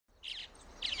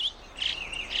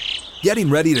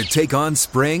Getting ready to take on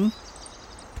spring?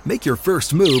 Make your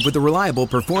first move with the reliable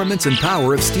performance and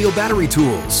power of Steel battery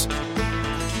tools.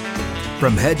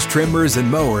 From hedge trimmers and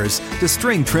mowers to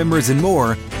string trimmers and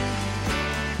more,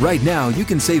 right now you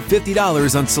can save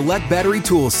 $50 on select battery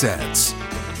tool sets.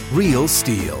 Real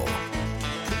Steel.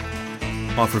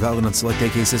 Offer valid on select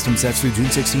AK system sets through June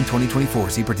 16,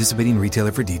 2024. See participating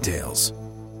retailer for details.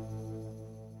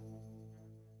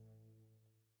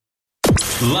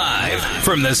 Live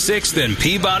from the 6th and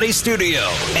Peabody Studio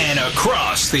and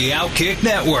across the Outkick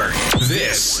Network,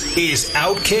 this is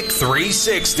Outkick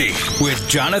 360 with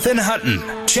Jonathan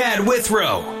Hutton, Chad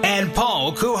Withrow, and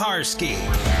Paul Kuharsky.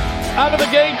 Out of the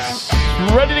gates,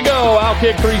 ready to go.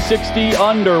 Outkick 360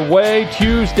 underway.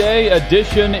 Tuesday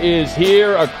edition is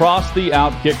here across the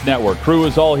Outkick Network. Crew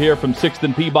is all here from 6th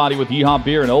and Peabody with Yeehaw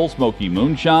Beer and Old Smoky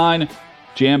Moonshine.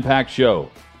 Jam-packed show.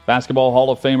 Basketball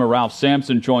Hall of Famer Ralph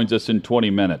Sampson joins us in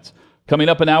 20 minutes. Coming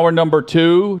up in hour number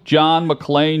 2, John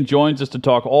McClain joins us to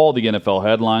talk all the NFL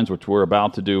headlines, which we're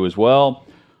about to do as well.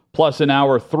 Plus in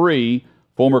hour 3,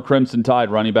 former Crimson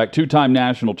Tide running back, two-time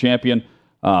national champion,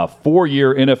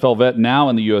 4-year NFL vet, now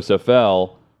in the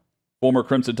USFL, former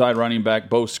Crimson Tide running back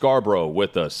Bo Scarborough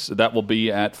with us. That will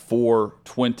be at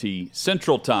 4:20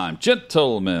 Central Time.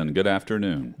 Gentlemen, good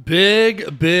afternoon.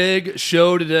 Big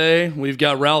show today. We've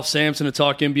got Ralph Sampson to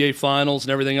talk NBA Finals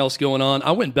and everything else going on.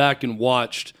 I went back and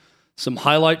watched some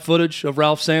highlight footage of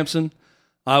Ralph Sampson.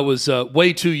 I was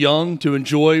way too young to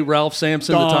enjoy Ralph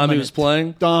Sampson the time he was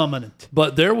playing. Dominant.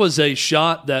 But there was a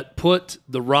shot that put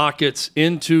the Rockets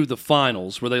into the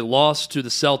finals where they lost to the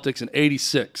Celtics in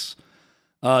 '86.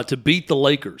 To beat the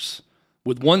Lakers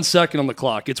with 1 second on the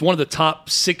clock. It's one of the top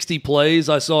 60 plays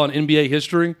I saw in NBA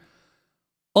history.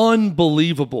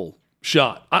 Unbelievable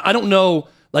shot. I don't know,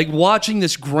 like watching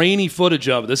this grainy footage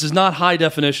of it. This is not high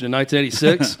definition in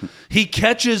 1986. He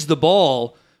catches the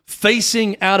ball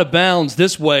facing out of bounds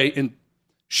this way and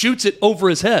shoots it over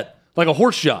his head like a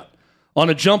horse shot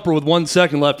on a jumper with 1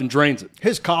 second left and drains it.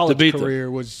 His college career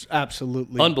was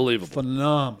absolutely unbelievable.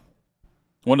 Phenomenal.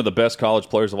 One of the best college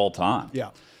players of all time.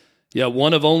 Yeah,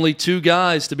 one of only 2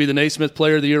 guys to be the Naismith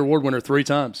Player of the Year award winner 3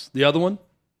 times. The other one,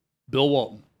 Bill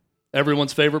Walton.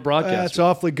 Everyone's favorite broadcaster. That's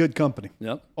awfully good company.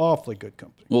 Yep. Awfully good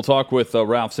company. We'll talk with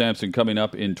Ralph Sampson coming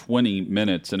up in 20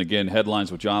 minutes. And again,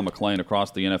 headlines with John McClain across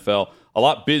the NFL. A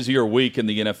lot busier week in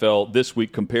the NFL this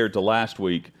week compared to last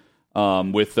week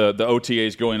with the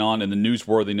OTAs going on and the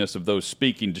newsworthiness of those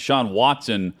speaking. Deshaun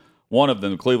Watson, one of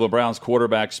them, the Cleveland Browns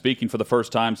quarterback, speaking for the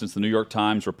first time since the New York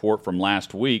Times report from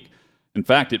last week. In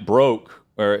fact, it broke,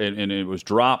 and it was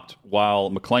dropped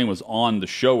while McClain was on the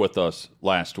show with us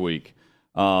last week.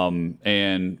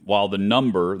 And while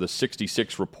the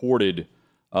 66 reported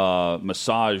different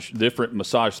massage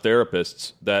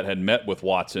therapists that had met with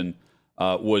Watson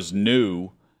was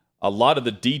new, a lot of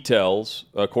the details,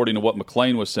 according to what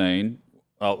McClain was saying,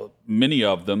 many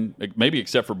of them, maybe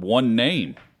except for one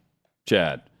name,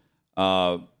 Chad,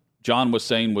 John was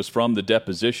saying was from the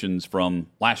depositions from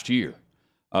last year,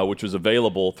 which was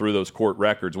available through those court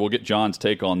records. We'll get John's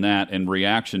take on that and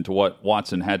reaction to what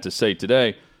Watson had to say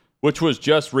today, which was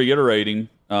just reiterating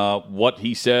what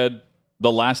he said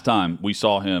the last time we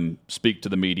saw him speak to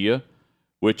the media,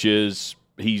 which is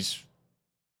he's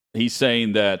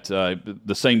saying that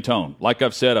the same tone. Like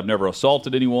I've said, I've never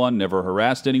assaulted anyone, never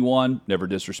harassed anyone, never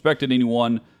disrespected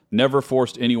anyone, never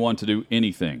forced anyone to do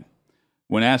anything.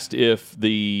 When asked if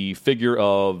the figure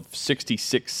of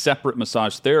 66 separate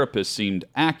massage therapists seemed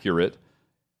accurate,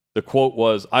 the quote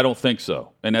was, "I don't think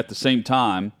so." And at the same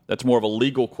time, that's more of a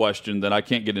legal question that I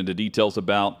can't get into details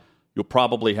about. You'll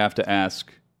probably have to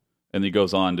ask, and he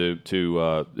goes on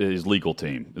to his legal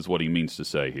team, is what he means to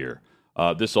say here.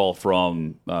 This all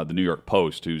from the New York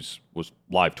Post, was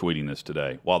live tweeting this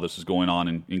today while this is going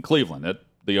on in Cleveland at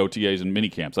the OTAs and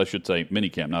minicamps. I should say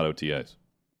minicamp, not OTAs.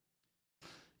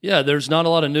 Yeah, there's not a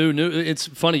lot of new. It's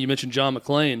funny you mentioned John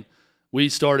McClain. We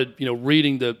started,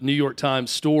 reading the New York Times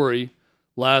story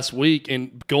last week,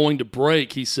 and going to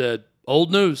break, he said,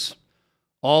 "Old news,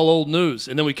 all old news."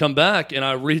 And then we come back, and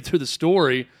I read through the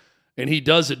story, and he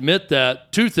does admit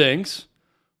that 2 things.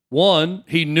 One,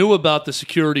 he knew about the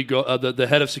security, the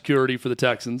head of security for the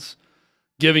Texans,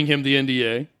 giving him the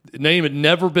NDA. The name had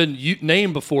never been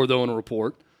named before, though, in a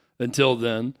report until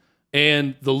then.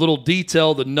 And the little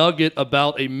detail, the nugget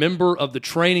about a member of the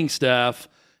training staff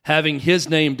having his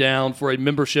name down for a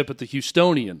membership at the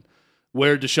Houstonian,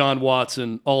 where Deshaun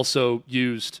Watson also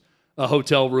used a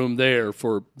hotel room there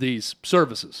for these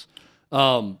services.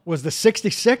 Was the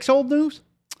 66 old news?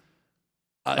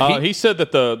 He said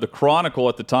that the Chronicle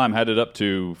at the time had it up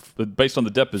to, based on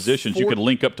the depositions, you could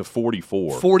link up to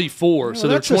 44. 44. So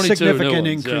that's there are 22 a significant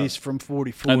new ones, increase from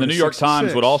 44. And the to New York 66.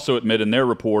 Times would also admit in their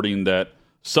reporting that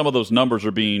some of those numbers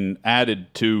are being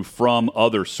added to from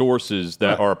other sources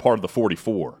that are a part of the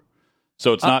 44.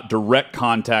 So it's not direct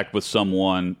contact with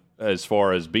someone as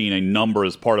far as being a number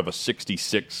as part of a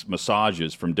 66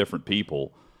 massages from different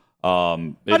people.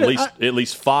 At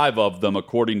least 5 of them,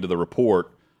 according to the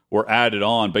report, were added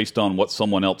on based on what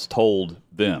someone else told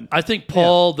them. I think,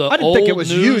 Paul, I didn't think it was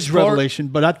huge revelation,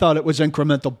 but I thought it was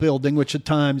incremental building, which at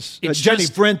times Jenny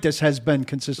Vrintas has been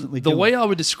consistently doing. The way I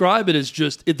would describe it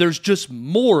is there's just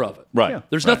more of it. Right. Yeah.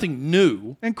 There's nothing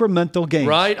new. Incremental gains.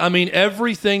 Right? I mean,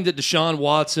 everything that Deshaun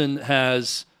Watson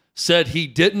has said he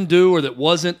didn't do or that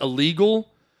wasn't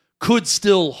illegal could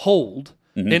still hold.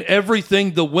 Mm-hmm. And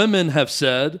everything the women have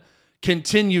said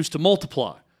continues to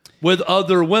multiply with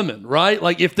other women, right?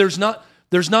 Like if there's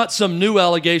not some new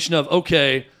allegation of,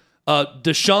 okay,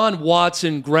 Deshaun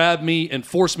Watson grabbed me and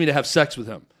forced me to have sex with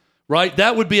him, right?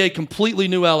 That would be a completely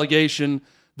new allegation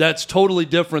that's totally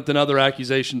different than other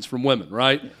accusations from women,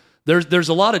 right? There's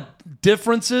a lot of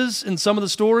differences in some of the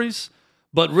stories,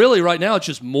 but really right now it's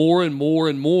just more and more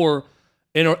and more.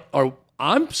 And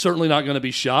I'm certainly not going to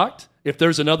be shocked if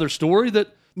there's another story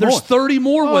that there's 30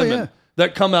 more women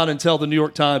that come out and tell the New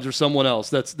York Times or someone else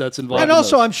that's involved. And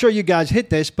also, I'm sure you guys hit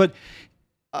this, but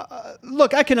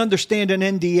look, I can understand an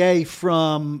NDA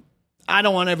from, I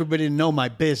don't want everybody to know my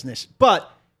business,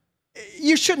 but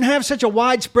you shouldn't have such a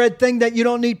widespread thing that you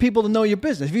don't need people to know your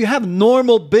business. If you have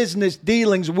normal business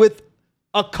dealings with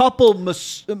a couple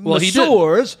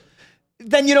masseurs,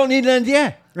 then you don't need an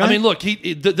NDA. Right? I mean, look,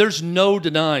 there's no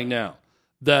denying now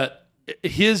that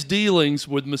his dealings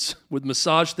with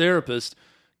massage therapists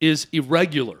is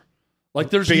irregular. Like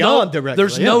there's beyond irregular.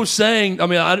 There's no saying. I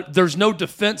mean, there's no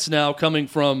defense now coming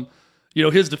from,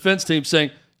 his defense team saying,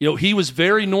 he was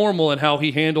very normal in how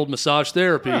he handled massage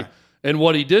therapy and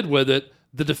what he did with it.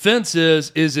 The defense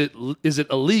is it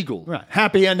illegal? Right.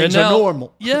 Happy endings are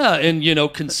normal. Yeah,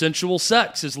 and consensual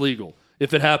sex is legal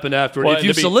if it happened after. Well, if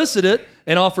you solicit it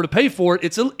and offer to pay for it,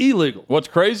 it's illegal. What's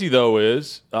crazy though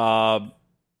is an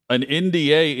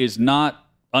NDA is not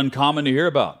uncommon to hear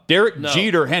about. Derek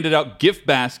Jeter handed out gift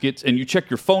baskets, and you check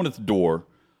your phone at the door,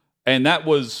 and that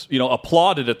was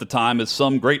applauded at the time as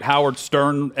some great Howard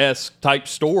Stern-esque type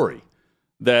story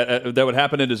that would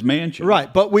happen at his mansion.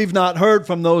 Right, but we've not heard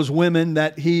from those women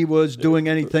that he was doing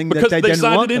anything that they didn't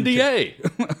want them to. Because they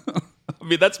signed an NDA. I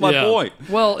mean, that's my point.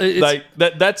 Well,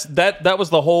 that was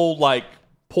the whole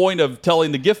point of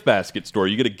telling the gift basket story.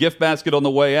 You get a gift basket on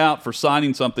the way out for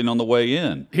signing something on the way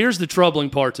in. Here's the troubling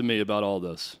part to me about all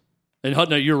this. And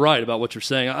Hutton, you're right about what you're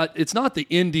saying. It's not the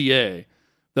NDA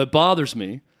that bothers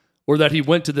me, or that he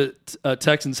went to the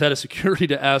Texans head of security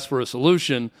to ask for a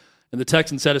solution, and the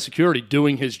Texans head of security,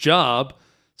 doing his job,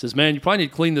 says, man, you probably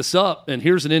need to clean this up, and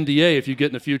here's an NDA if you get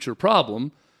in a future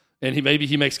problem. And maybe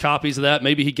he makes copies of that.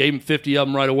 Maybe he gave him 50 of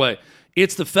them right away.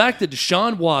 It's the fact that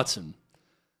Deshaun Watson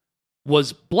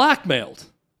was blackmailed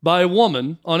by a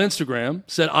woman on Instagram,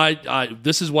 said, I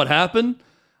this is what happened.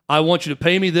 I want you to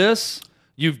pay me this.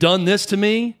 You've done this to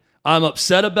me. I'm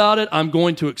upset about it. I'm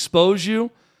going to expose you.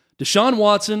 Deshaun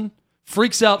Watson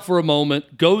freaks out for a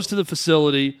moment, goes to the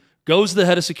facility, goes to the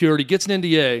head of security, gets an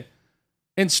NDA,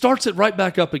 and starts it right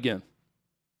back up again.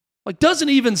 Doesn't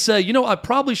even say, I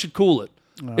probably should cool it.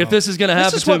 If this is going to happen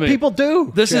to me. This is what people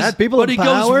do. People but he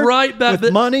power, goes right back.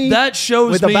 With money, that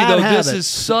shows with me, though, habit. this is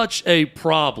such a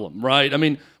problem, right? I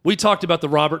mean, we talked about the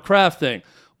Robert Kraft thing.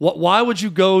 Why would you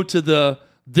go to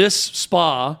this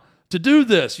spa to do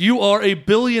this? You are a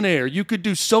billionaire. You could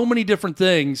do so many different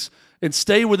things and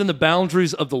stay within the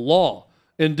boundaries of the law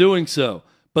in doing so.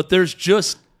 But there's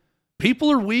just,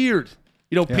 people are weird.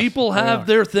 People have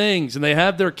their things and they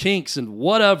have their kinks and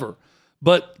whatever.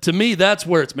 But to me, that's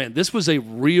where it's, man, this was a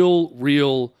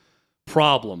real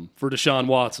problem for Deshaun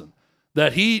Watson.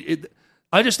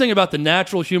 I just think about the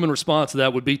natural human response to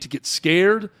that would be to get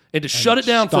scared and to shut it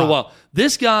down for a while.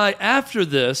 This guy, after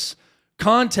this,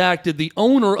 contacted the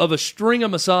owner of a string of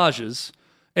massages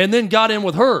and then got in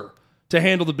with her to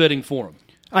handle the bidding for him.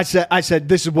 I said,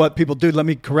 this is what people do. Let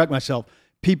me correct myself.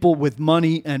 People with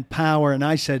money and power, and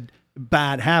I said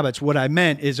bad habits. What I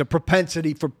meant is a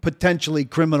propensity for potentially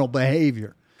criminal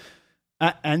behavior.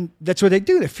 And that's what they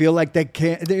do. They feel like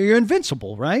they're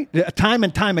invincible, right? Time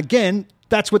and time again,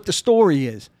 that's what the story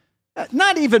is.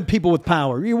 Not even people with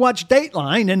power. You watch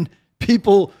Dateline and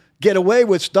people get away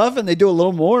with stuff and they do a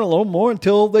little more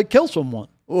until they kill someone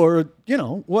or,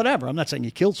 whatever. I'm not saying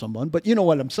you killed someone, but you know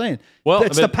what I'm saying. Well,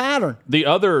 it's the pattern. The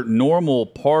other normal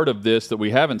part of this that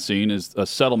we haven't seen is a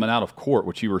settlement out of court,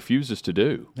 which he refuses to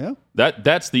do. Yeah.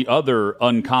 That's the other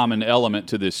uncommon element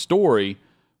to this story,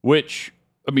 which,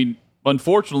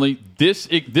 unfortunately, this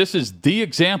is the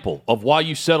example of why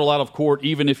you settle out of court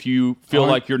even if you feel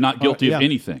like you're not guilty of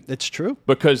anything. It's true.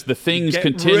 Because the things Get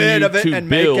continue rid of it to and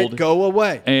build. make it go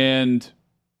away. And,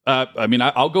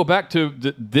 I'll go back to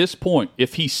this point.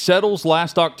 If he settles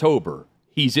last October,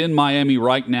 he's in Miami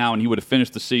right now, and he would have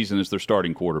finished the season as their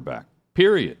starting quarterback.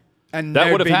 Period. And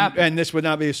that would have happened. And this would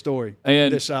not be a story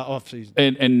this offseason.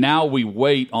 And now we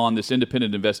wait on this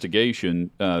independent investigation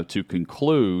to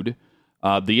conclude.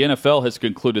 The NFL has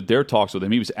concluded their talks with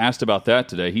him. He was asked about that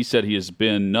today. He said he has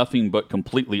been nothing but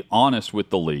completely honest with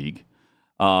the league,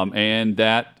 and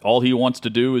that all he wants to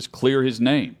do is clear his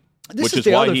name, which is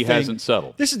why he hasn't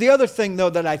settled. This is the other thing, though,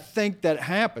 that I think that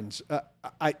happens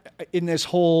in this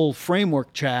whole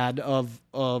framework, Chad, of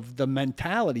the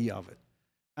mentality of it.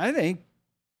 I think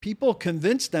people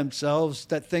convince themselves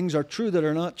that things are true that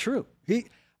are not true.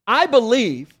 I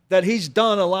believe that he's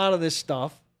done a lot of this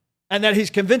stuff and that he's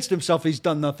convinced himself he's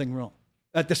done nothing wrong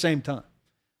at the same time.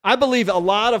 I believe a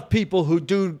lot of people who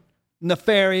do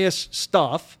nefarious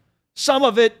stuff, some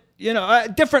of it,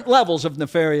 different levels of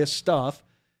nefarious stuff,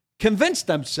 convince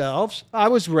themselves, I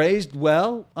was raised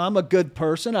well, I'm a good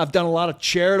person, I've done a lot of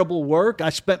charitable work,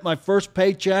 I spent my first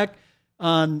paycheck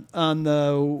on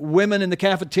the women in the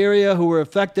cafeteria who were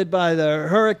affected by the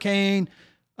hurricane.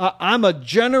 I'm a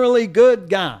generally good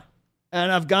guy.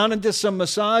 And I've gone into some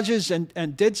massages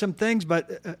and did some things,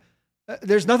 but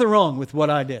there's nothing wrong with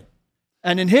what I did.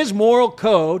 And in his moral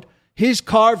code, he's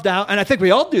carved out, and I think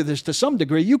we all do this to some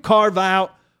degree, you carve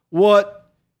out what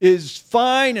is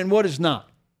fine and what is not.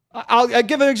 I'll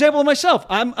give an example of myself.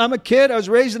 I'm a kid. I was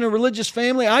raised in a religious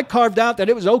family. I carved out that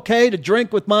it was okay to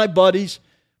drink with my buddies,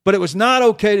 but it was not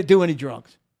okay to do any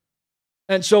drugs.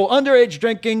 And so underage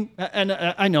drinking, and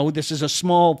I know this is a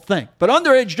small thing, but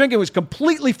underage drinking was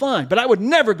completely fine, but I would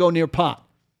never go near pot.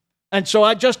 And so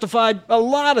I justified a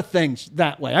lot of things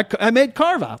that way. I made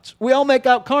carve-outs. We all make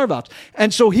out carve-outs.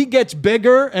 And so he gets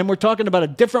bigger, and we're talking about a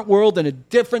different world and a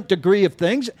different degree of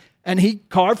things, and he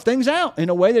carved things out in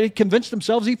a way that he convinced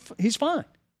himself he's fine.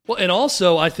 Well, and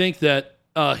also I think that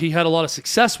he had a lot of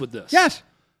success with this. Yes.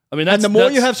 And the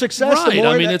more you have success, right. the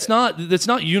more it's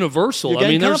not universal. You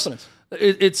gain confidence.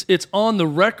 It's on the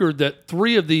record that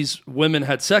 3 of these women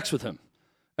had sex with him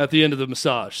at the end of the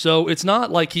massage. So it's not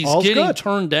like he's getting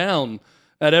turned down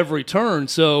at every turn.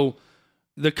 So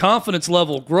the confidence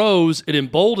level grows. It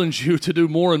emboldens you to do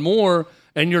more and more,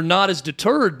 and you're not as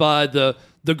deterred by the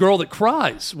girl that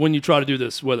cries when you try to do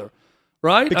this with her,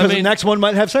 right? Because the next one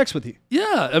might have sex with you.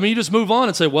 Yeah. You just move on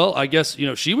and say, well, I guess,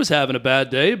 she was having a bad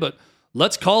day, but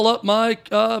let's call up my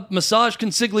massage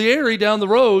consigliere down the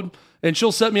road, and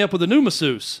she'll set me up with a new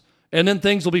masseuse. And then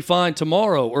things will be fine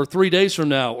tomorrow or 3 days from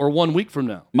now or 1 week from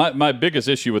now. My biggest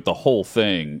issue with the whole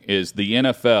thing is the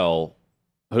NFL,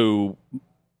 who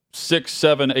 6,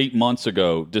 7, 8 months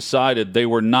ago decided they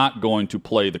were not going to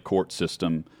play the court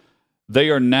system. They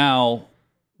are now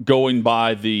going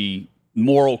by the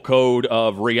moral code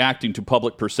of reacting to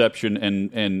public perception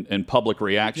and public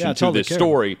reaction to this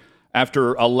story.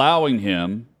 After allowing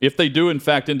him, if they do in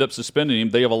fact end up suspending him,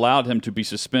 they have allowed him to be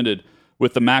suspended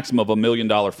with the maximum of $1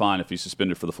 million fine if he's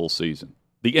suspended for the full season.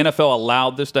 The NFL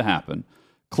allowed this to happen.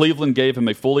 Cleveland gave him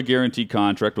a fully guaranteed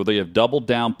contract where they have doubled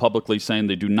down publicly saying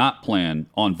they do not plan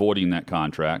on voiding that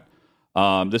contract.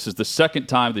 This is the second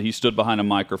time that he stood behind a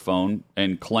microphone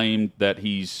and claimed that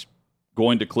he's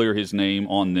going to clear his name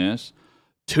on this.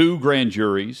 2 grand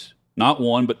juries, not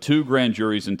 1, but 2 grand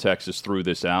juries in Texas threw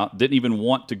this out. Didn't even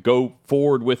want to go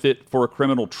forward with it for a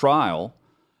criminal trial.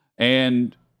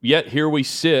 And yet here we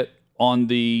sit on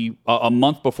a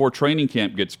month before training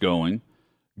camp gets going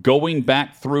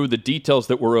back through the details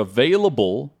that were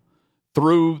available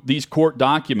through these court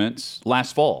documents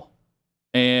last fall.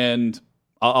 And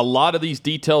a lot of these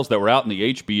details that were out in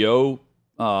the HBO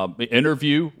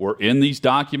interview were in these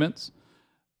documents.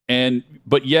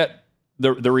 But yet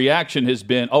the reaction has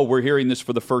been, oh, we're hearing this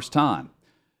for the first time.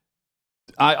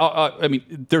 I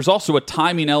mean, there's also a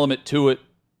timing element to it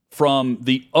from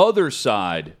the other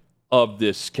side of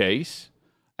this case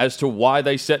as to why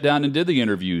they sat down and did the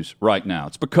interviews right now.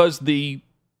 It's because the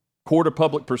court of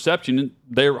public perception,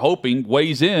 they're hoping,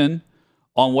 weighs in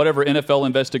on whatever NFL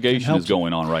investigation is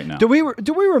going on right now. Do we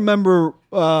remember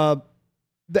the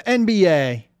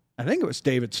NBA? I think it was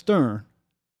David Stern.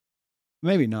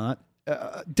 Maybe not.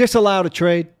 Disallowed a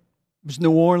trade. It was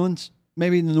New Orleans.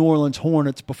 Maybe the New Orleans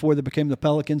Hornets before they became the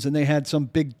Pelicans, and they had some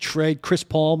big trade. Chris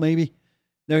Paul, maybe.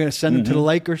 They're going to send him to the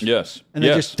Lakers. Yes. And they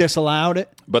just disallowed it.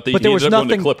 But there ended was up going to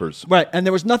nothing Clippers. Right, and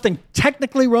there was nothing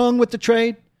technically wrong with the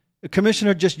trade. The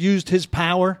commissioner just used his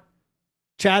power.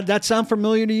 Chad, that sound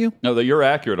familiar to you? No, you're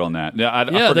accurate on that. I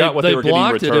forgot what they were getting in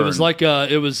blocked return. it.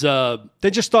 It was like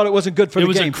they just thought it wasn't good for the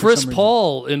game. It was a Chris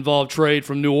Paul involved trade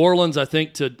from New Orleans, I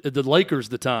think, to the Lakers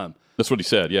at the time. That's what he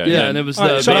said. Yeah, and it was. So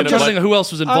I'm just who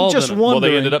else was involved in it. Well,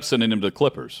 they ended up sending him to the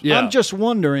Clippers. Yeah. I'm just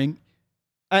wondering,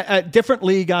 a different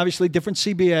league, obviously, different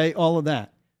CBA, all of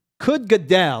that. Could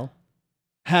Goodell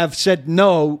have said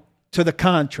no to the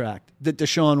contract that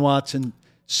Deshaun Watson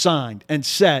signed and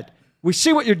said, we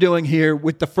see what you're doing here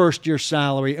with the first-year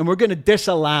salary, and we're going to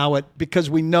disallow it because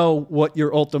we know what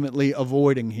you're ultimately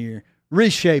avoiding here.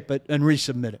 Reshape it and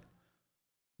resubmit it.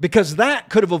 Because that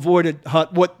could have avoided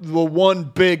what the one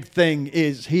big thing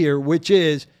is here, which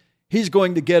is he's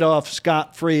going to get off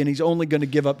scot-free and he's only going to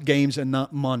give up games and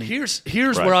not money. Here's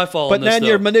where I fall but on this, then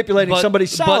you're manipulating somebody's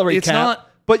salary cap.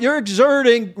 But you're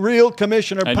exerting real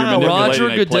commissioner power.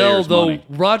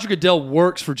 Roger Goodell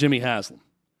works for Jimmy Haslam.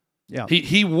 Yeah.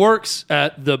 He works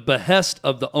at the behest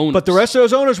of the owners. But the rest of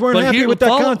those owners weren't happy with that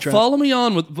contract. Follow me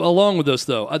along with this,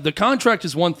 though. The contract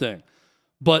is one thing,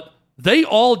 but they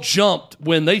all jumped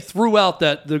when they threw out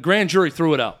the grand jury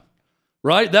threw it out.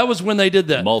 Right? That was when they did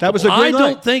that. That was a green light. I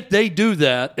don't think they do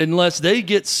that unless they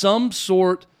get some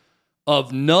sort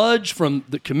of nudge from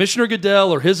the Commissioner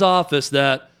Goodell or his office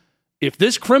that if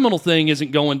this criminal thing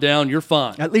isn't going down, you're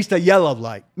fine. At least a yellow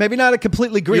light. Maybe not a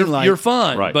completely green light. You're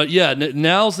fine. Right. But yeah,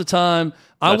 now's the time.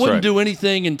 I wouldn't do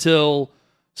anything until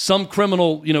some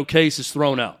criminal case is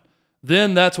thrown out.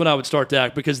 Then that's when I would start to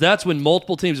act, because that's when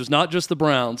multiple teams, it was not just the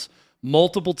Browns,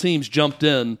 multiple teams jumped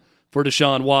in for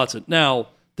Deshaun Watson. Now,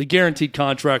 the guaranteed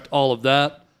contract, all of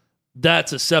that,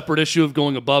 that's a separate issue of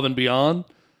going above and beyond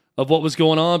of what was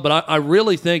going on. But I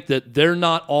really think that they're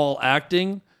not all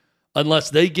acting unless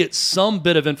they get some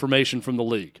bit of information from the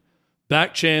league,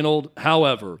 back-channeled,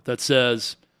 however, that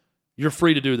says, you're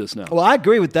free to do this now. Well, I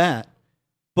agree with that.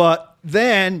 But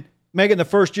then making the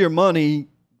first-year money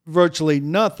virtually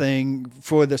nothing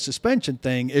for the suspension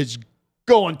thing is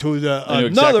going to another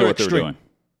exactly what extreme. They were doing.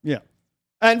 Yeah.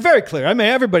 And very clear. I mean,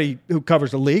 everybody who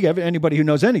covers the league, anybody who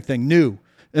knows anything knew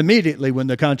immediately when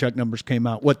the contract numbers came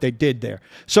out what they did there.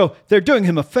 So they're doing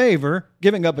him a favor,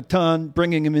 giving up a ton,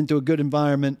 bringing him into a good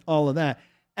environment, all of that.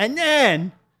 And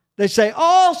then they say,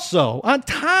 also, on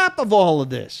top of all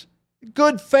of this,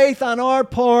 good faith on our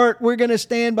part, we're going to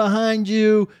stand behind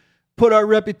you, put our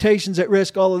reputations at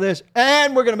risk, all of this,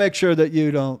 and we're going to make sure that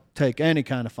you don't take any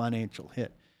kind of financial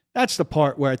hit. That's the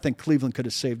part where I think Cleveland could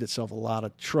have saved itself a lot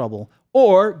of trouble.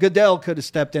 Or Goodell could have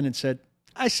stepped in and said,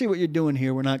 I see what you're doing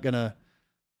here. We're not going to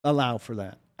allow for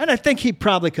that. And I think he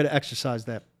probably could have exercised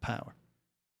that power.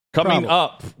 Coming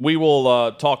up, we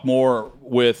will talk more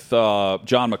with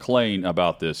John McClain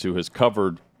about this, who has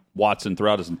covered Watson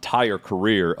throughout his entire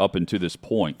career up until this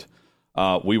point.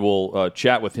 We will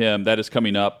chat with him. That is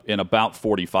coming up in about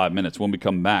 45 minutes when we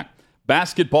come back.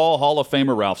 Basketball Hall of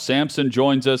Famer Ralph Sampson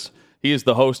joins us. He is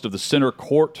the host of the Center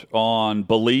Court on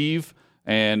Believe,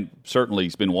 and certainly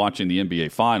he's been watching the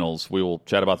NBA Finals. We will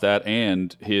chat about that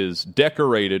and his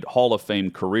decorated Hall of Fame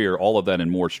career, all of that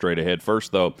and more straight ahead.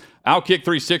 First, though, Outkick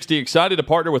 360, excited to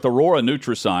partner with Aurora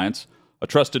Nutriscience, a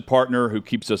trusted partner who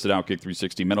keeps us at Outkick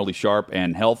 360 mentally sharp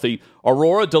and healthy.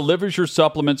 Aurora delivers your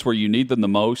supplements where you need them the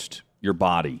most, your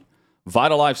body.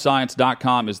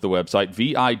 VitaLifeScience.com is the website,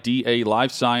 VIDA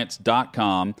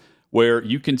Lifescience.com, where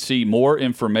you can see more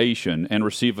information and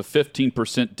receive a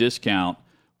 15% discount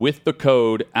with the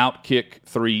code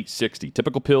OUTKICK360.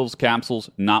 Typical pills, capsules,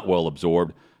 not well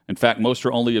absorbed. In fact, most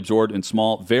are only absorbed in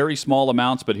small, very small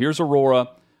amounts, but here's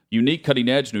Aurora. Unique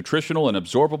cutting-edge nutritional and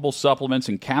absorbable supplements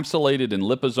encapsulated in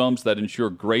liposomes that ensure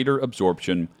greater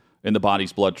absorption in the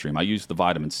body's bloodstream. I use the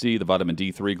vitamin C, the vitamin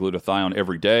D3, glutathione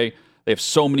every day. They have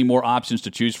so many more options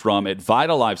to choose from at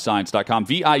VitaLifeScience.com,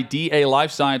 VIDA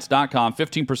Lifescience.com,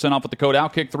 15% off with the code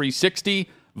OUTKICK360,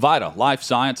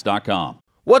 VitaLifeScience.com.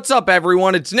 What's up,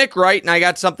 everyone? It's Nick Wright, and I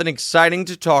got something exciting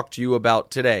to talk to you about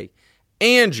today.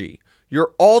 Angie,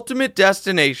 your ultimate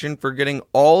destination for getting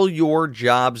all your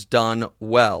jobs done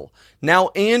well. Now,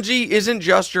 Angie isn't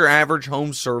just your average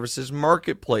home services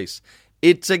marketplace.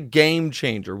 It's a game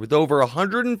changer with over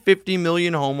 150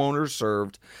 million homeowners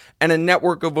served and a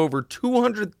network of over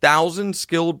 200,000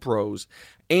 skilled pros.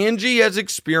 Angie has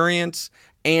experience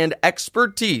and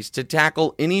expertise to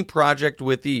tackle any project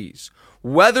with ease.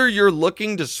 Whether you're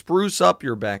looking to spruce up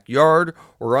your backyard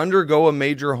or undergo a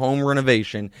major home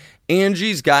renovation,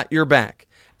 Angie's got your back.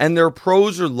 And their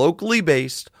pros are locally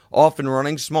based, often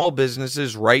running small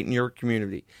businesses right in your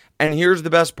community. And here's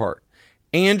the best part.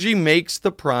 Angie makes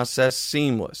the process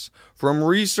seamless. From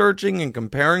researching and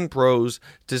comparing pros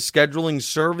to scheduling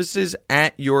services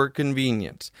at your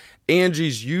convenience,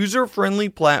 Angie's user-friendly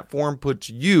platform puts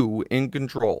you in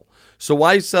control. So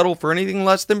why settle for anything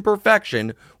less than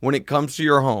perfection when it comes to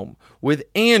your home? With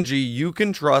Angie, you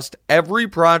can trust every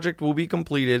project will be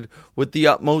completed with the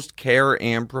utmost care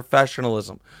and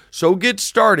professionalism. So get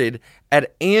started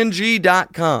at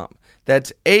Angie.com.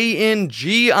 That's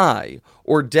ANGI,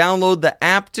 or download the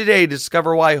app today to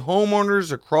discover why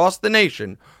homeowners across the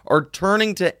nation are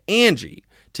turning to Angie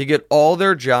to get all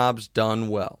their jobs done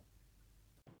well.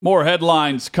 More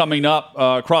headlines coming up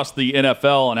across the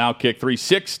NFL on Outkick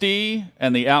 360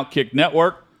 and the Outkick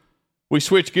Network. We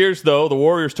switch gears, though. The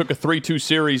Warriors took a 3-2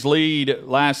 series lead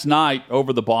last night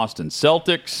over the Boston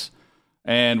Celtics,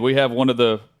 and we have one of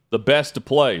the best to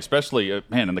play, especially,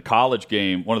 in the college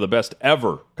game, one of the best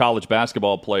ever college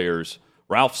basketball players.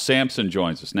 Ralph Sampson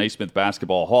joins us, Naismith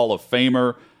Basketball Hall of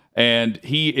Famer, and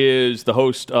he is the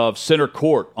host of Center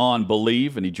Court on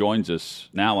Believe, and he joins us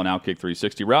now on Outkick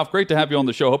 360. Ralph, great to have you on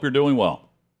the show. Hope you're doing well.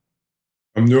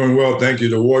 I'm doing well, thank you.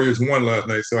 The Warriors won last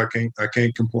night, so I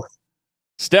can't complain.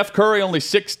 Steph Curry only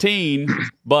 16,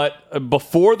 but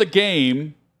before the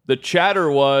game, the chatter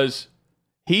was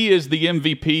he is the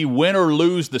MVP, win or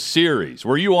lose the series.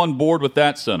 Were you on board with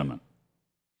that sentiment?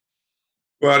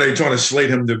 Well, they're trying to slate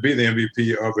him to be the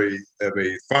MVP of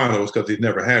a finals because he's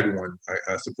never had one,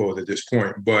 I suppose, at this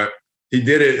point. But he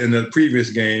did it in the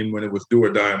previous game when it was do or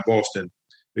die in Boston.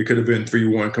 It could have been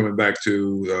 3-1 coming back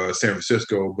to San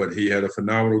Francisco, but he had a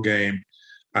phenomenal game.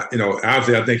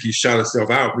 Obviously, I think he shot himself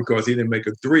out because he didn't make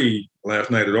a three last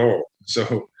night at all.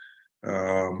 So,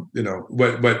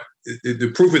 but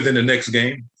the proof is in the next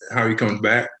game, how he comes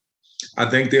back. I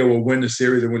think they will win the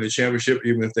series and win the championship,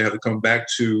 even if they have to come back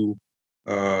to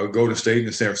Golden State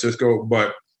and San Francisco.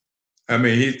 But, I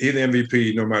mean, he's the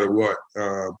MVP no matter what,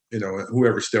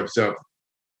 whoever steps up.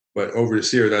 But over the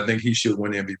series, I think he should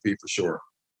win the MVP for sure.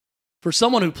 For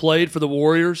someone who played for the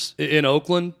Warriors in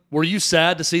Oakland, were you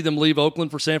sad to see them leave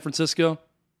Oakland for San Francisco?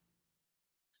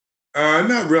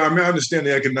 Not really. I mean, I understand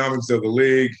the economics of the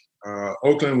league.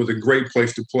 Oakland was a great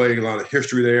place to play, a lot of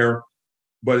history there.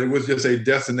 But it was just a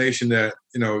destination that,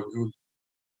 you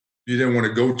didn't want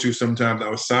to go to sometimes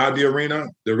outside the arena.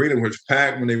 The arena was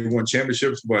packed when they won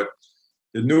championships, but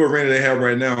the new arena they have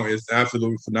right now is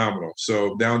absolutely phenomenal.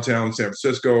 So downtown San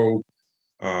Francisco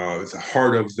is the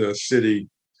heart of the city.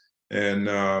 And,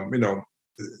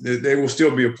 they will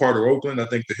still be a part of Oakland, I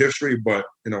think, the history, but,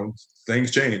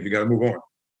 things change. You got to move on.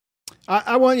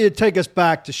 I want you to take us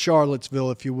back to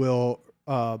Charlottesville, if you will,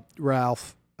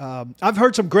 Ralph. I've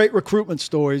heard some great recruitment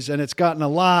stories, and it's gotten a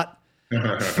lot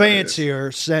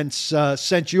fancier since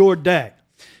your day.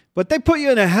 But they put you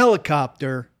in a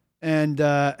helicopter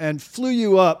and flew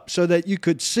you up so that you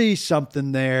could see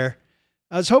something there.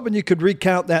 I was hoping you could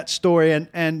recount that story,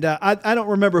 and I don't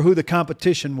remember who the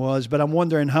competition was, but I'm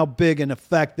wondering how big an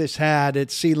effect this had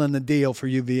at sealing the deal for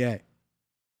UVA.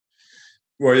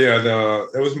 Well, yeah,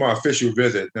 that was my official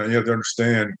visit. Now, you have to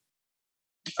understand,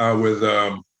 I was,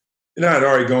 I'd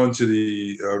already gone to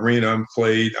the arena and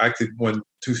played. I could won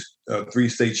 3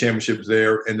 state championships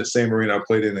there in the same arena I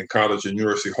played in college at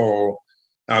University Hall.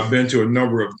 I've been to a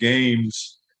number of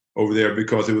games over there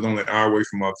because it was only an hour away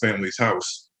from my family's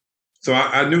house. So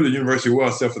I knew the university well,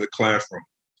 except for the classroom.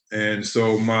 And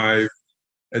so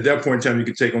at that point in time, you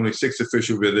could take only 6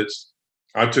 official visits.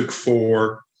 I took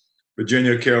 4,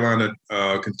 Virginia, Carolina,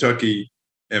 Kentucky,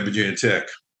 and Virginia Tech.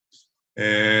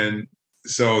 And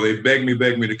so they begged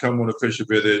me to come on an official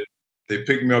visit. They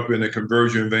picked me up in a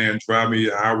conversion van, drive me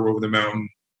an hour over the mountain.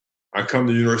 I come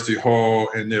to University Hall,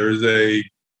 and there's a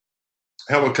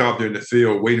helicopter in the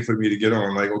field waiting for me to get on.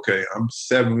 I'm like, okay, I'm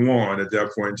 7'1" at that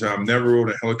point in time. Never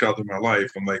rode a helicopter in my life.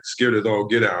 I'm like scared as all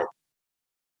get out.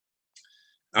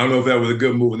 I don't know if that was a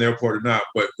good move on their part or not,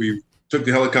 but we took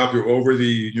the helicopter over the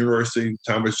university,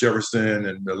 Thomas Jefferson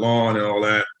and the lawn and all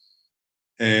that.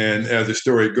 And as the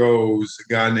story goes,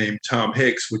 a guy named Tom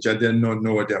Hicks, which I didn't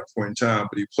know at that point in time,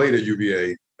 but he played at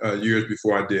UVA years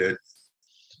before I did.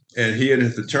 And he and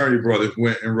his fraternity brothers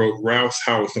went and wrote Ralph's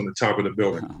house on the top of the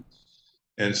building. Wow.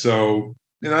 And so,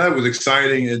 that was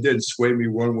exciting. It didn't sway me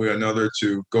one way or another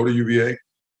to go to UVA.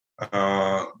 But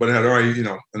I had already,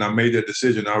 and I made that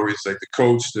decision. I always like the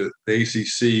coach, the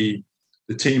ACC,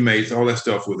 the teammates, all that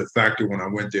stuff was a factor when I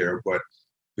went there. But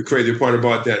the crazy part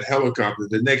about that helicopter,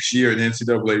 the next year in the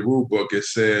NCAA rule book, it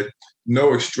said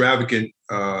no extravagant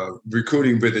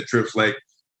recruiting visit trips like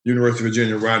University of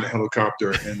Virginia riding a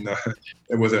helicopter and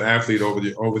was an athlete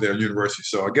over there at university.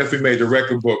 So I guess we made the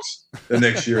record books the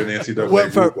next year in the NCAA rule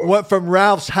book. Went from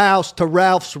Ralph's house to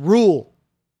Ralph's rule.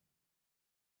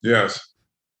 Yes.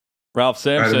 Ralph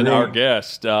Sampson, our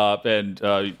guest, and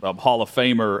Hall of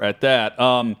Famer at that.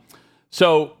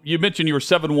 So you mentioned you were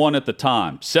 7'1" at the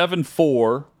time.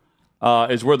 7'4"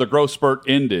 is where the growth spurt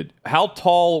ended. How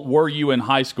tall were you in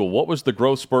high school? What was the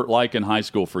growth spurt like in high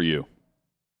school for you?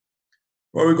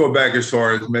 Well, we go back as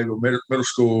far as maybe middle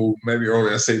school, maybe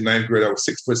early. I say ninth grade. I was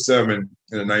 6'7" in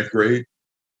the ninth grade,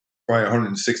 probably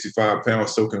 165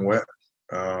 pounds soaking wet.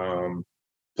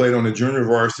 Played on the junior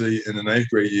varsity in the ninth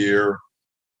grade year.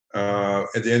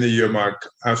 At the end of the year, my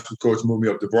high school coach moved me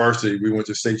up to varsity. We went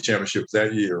to state championships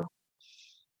that year.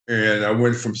 And I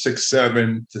went from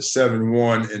 6'7" to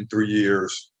 7'1" in 3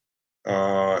 years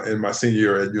in my senior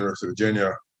year at University of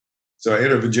Virginia. So I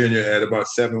entered Virginia at about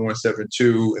 7'1",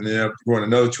 7'2", and then I growing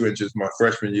another 2 inches my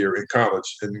freshman year in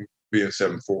college and being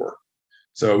 7'4".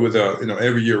 So with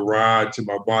every year ride till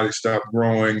my body stopped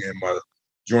growing and my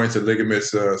joints and ligaments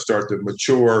start to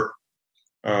mature.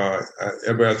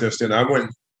 Everybody understand. I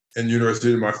went in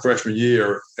university my freshman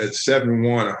year at 7'1",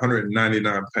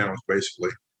 199 pounds basically,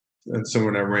 and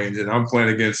somewhere in that range. And I'm playing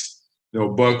against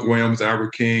Buck Williams,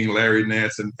 Albert King, Larry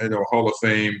Nance, and Hall of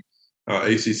Fame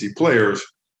ACC players.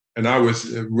 And I was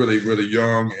really, really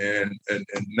young and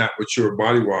not mature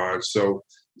body-wise. So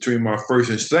between my first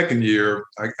and second year,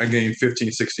 I gained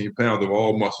 15, 16 pounds of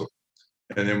all muscle.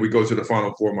 And then we go to the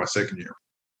Final Four my second year.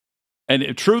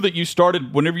 And true that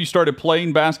whenever you started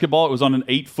playing basketball, it was on an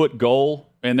 8-foot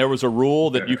goal, and there was a rule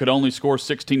that you could only score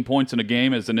 16 points in a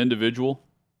game as an individual?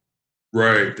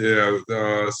 Right, yeah.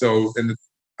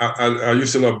 I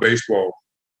used to love baseball,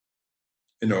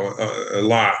 a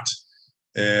lot.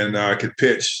 And I could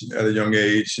pitch at a young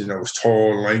age. Was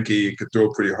tall, lanky, could throw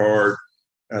pretty hard.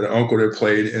 I had an uncle that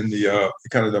played in the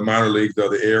kind of the minor leagues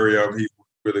of the area. He was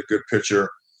a really good pitcher.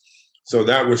 So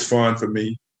that was fun for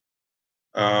me.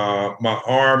 My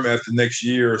arm at the next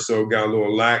year or so got a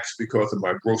little lax because of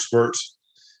my growth spurts.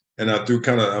 And I threw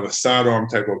kind of a sidearm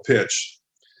type of pitch.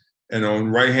 And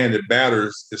on right-handed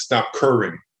batters, it stopped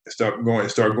curving. It started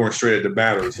going straight at the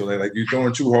batters. So they're like, you're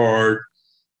throwing too hard.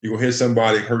 You're going to hit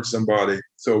somebody, hurt somebody.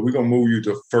 So we're going to move you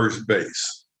to first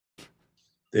base.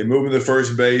 They moved me to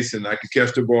first base, and I could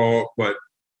catch the ball. But,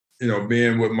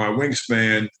 being with my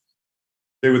wingspan,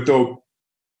 they would throw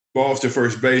balls to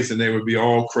first base, and they would be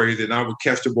all crazy. And I would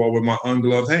catch the ball with my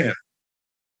ungloved hand.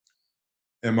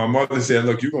 And my mother said,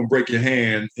 look, you're going to break your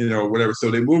hand, whatever.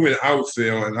 So they moved me to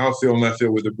outfield, and outfield and left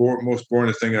field was the most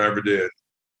boring thing I ever did.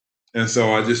 And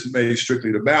so I just made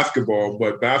strictly the basketball,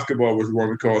 but basketball was more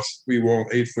because we were on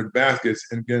 8-foot baskets.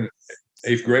 And again,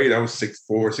 8th grade, I was 6'4",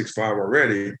 6'5"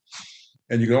 already.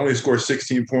 And you can only score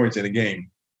 16 points in a game.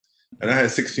 And I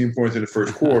had 16 points in the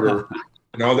first quarter.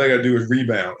 And all they got to do is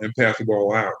rebound and pass the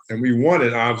ball out. And we won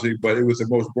it, obviously, but it was the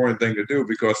most boring thing to do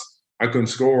because I couldn't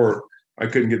score. I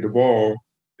couldn't get the ball,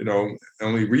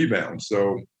 only rebound.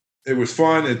 So it was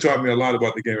fun. It taught me a lot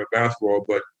about the game of basketball,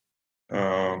 but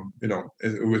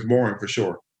it was boring for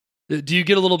sure. Do you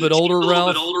get a little bit older,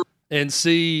 Ralph, and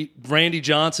see Randy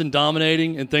Johnson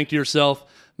dominating and think to yourself,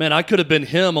 man, I could have been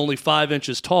him only 5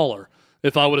 inches taller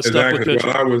if I would have stuck with pitching?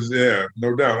 Well, I was,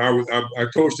 no doubt. I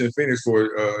coached in Phoenix for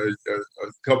a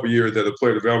couple of years as a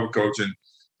player development coach and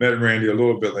met Randy a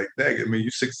little bit like that. I mean,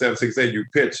 you 6'7", 6'8", you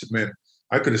pitch. Man,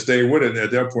 I could have stayed with it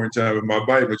at that point in time, and my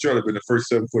body matured have been the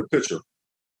first 7-foot pitcher.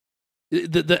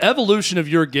 The evolution of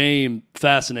your game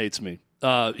fascinates me.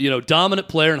 Dominant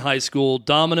player in high school,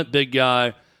 dominant big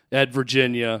guy at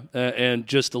Virginia, and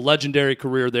just a legendary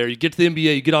career there. You get to the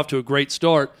NBA, you get off to a great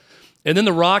start, and then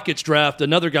the Rockets draft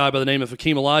another guy by the name of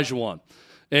Hakeem Olajuwon,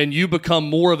 and you become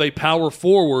more of a power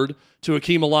forward to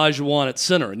Hakeem Olajuwon at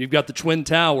center, and you've got the Twin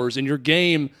Towers, and your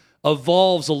game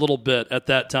evolves a little bit at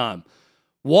that time.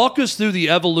 Walk us through the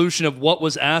evolution of what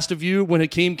was asked of you when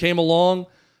Hakeem came along.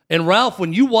 And Ralph,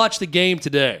 when you watch the game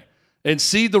today and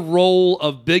see the role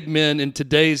of big men in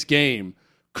today's game,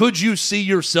 could you see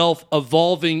yourself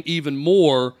evolving even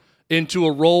more into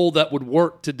a role that would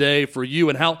work today for you?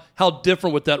 And how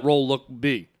different would that role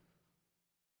be?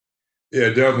 Yeah,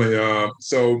 definitely.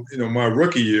 My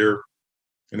rookie year,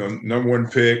 number one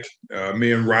pick,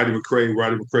 me and Roddy McCray.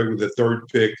 Roddy McCray was the third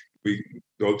pick. We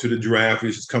go to the draft,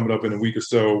 which is coming up in a week or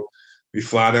so. We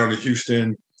fly down to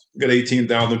Houston. We got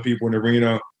 18,000 people in the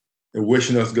arena. And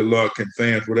wishing us good luck and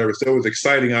fans, whatever. So it was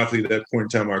exciting, obviously, at that point in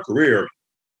time in our career.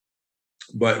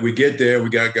 But we get there, we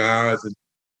got guys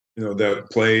and that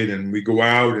played, and we go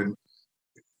out and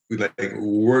we like,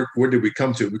 where did we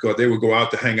come to? Because they would go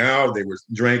out to hang out, they would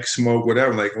drink, smoke,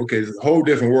 whatever. Like, okay, it's a whole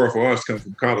different world for us coming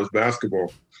from college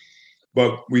basketball.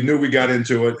 But we knew we got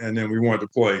into it, and then we wanted to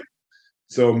play.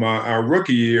 So our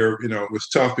rookie year, was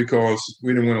tough because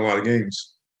we didn't win a lot of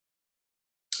games.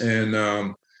 And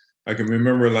I can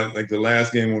remember like the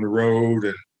last game on the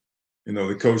road, and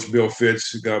the coach Bill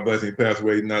Fitz, God bless him, he passed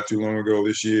away not too long ago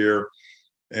this year,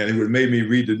 and he would have made me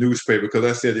read the newspaper because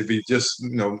I said if he just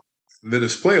let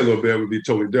us play a little bit, it would be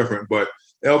totally different. But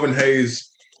Elvin Hayes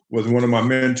was one of my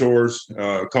mentors.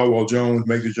 Caldwell Jones,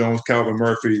 Major Jones, Calvin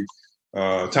Murphy,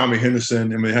 Tommy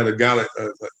Henderson. I mean, had a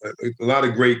lot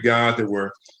of great guys that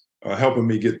were helping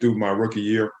me get through my rookie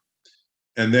year.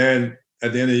 And then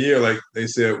at the end of the year, like they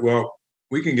said, well,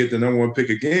 we can get the number one pick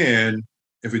again.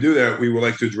 If we do that, we would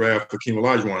like to draft Hakeem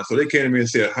Olajuwon. So they came to me and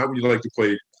said, how would you like to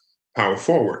play power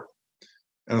forward?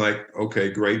 And like, okay,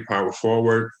 great, power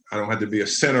forward. I don't have to be a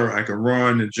center. I can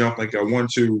run and jump like I want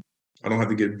to. I don't have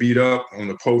to get beat up on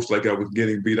the post like I was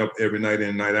getting beat up every night in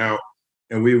and night out.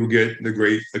 And we would get the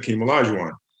great Hakeem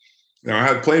Olajuwon. Now, I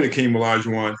had played Hakeem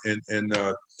Olajuwon in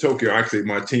Tokyo. Actually,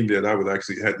 my team did. I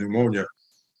had pneumonia.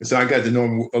 And so I got to know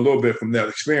him a little bit from that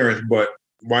experience, but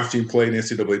watching him play in the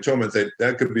NCAA tournament,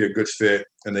 that could be a good fit.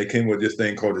 And they came with this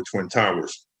thing called the Twin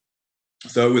Towers.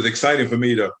 So it was exciting for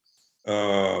me to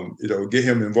get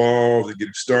him involved and get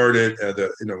him started.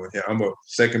 I'm a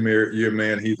second year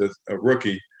man. He's a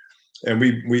rookie. And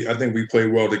I think we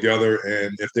played well together.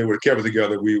 And if they would have kept it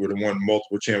together, we would have won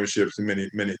multiple championships many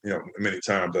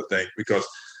times, I think, because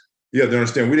you have to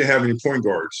understand, we didn't have any point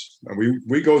guards.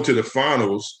 We go to the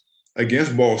finals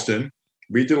against Boston,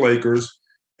 beat the Lakers,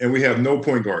 and we have no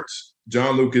point guards.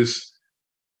 John Lucas,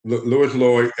 Lewis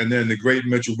Lloyd, and then the great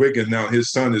Mitchell Wiggins. Now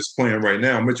his son is playing right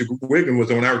now. Mitchell Wiggins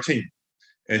was on our team,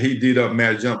 and he did up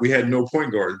Matt Jump. We had no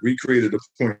point guards. We created a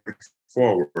point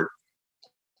forward.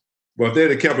 But if they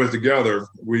had kept us together,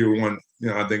 we would won.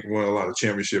 I think won a lot of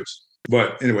championships.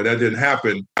 But anyway, that didn't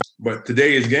happen. But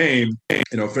today's game, a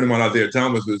friend of mine out there,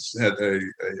 Thomas, had a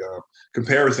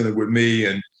comparison with me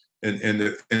and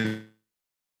the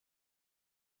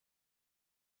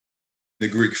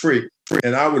Greek Freak.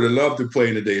 And I would have loved to play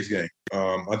in today's game.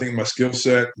 I think my skill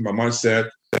set, my mindset,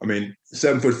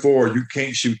 7'4", you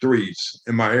can't shoot threes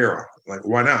in my era. Like,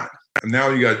 why not? And now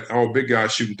you got all big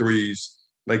guys shooting threes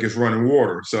like it's running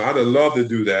water. So I'd have loved to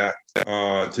do that.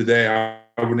 Today,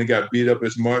 I wouldn't have got beat up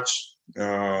as much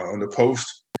on the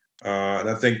post. And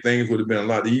I think things would have been a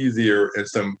lot easier in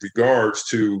some regards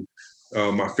to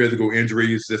my physical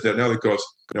injuries, this, that, and other, because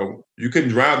you couldn't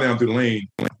drive down through the lane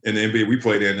in the NBA we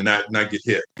played in and not get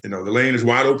hit. The lane is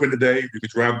wide open today. You can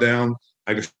drive down.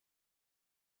 I can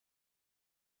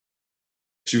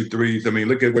shoot threes.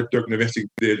 Look at what Dirk Nowitzki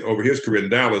did over his career in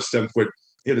Dallas. 7 foot,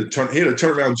 he had a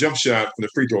turnaround jump shot from the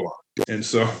free throw line. And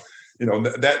so,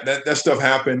 that stuff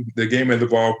happened. The game had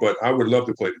evolved, but I would love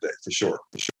to play today for sure.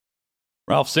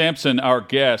 Ralph Sampson, our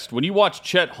guest. When you watch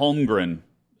Chet Holmgren,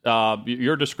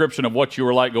 your description of what you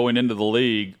were like going into the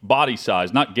league, body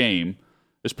size, not game,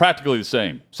 is practically the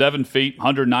same. 7 feet,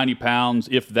 190 pounds,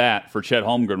 if that, for Chet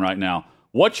Holmgren right now.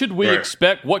 What should we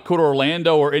expect? What could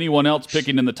Orlando or anyone else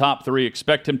picking in the top 3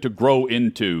 expect him to grow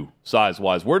into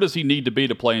size-wise? Where does he need to be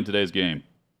to play in today's game?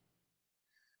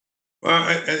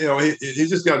 Well, he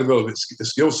just got to develop his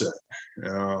skill set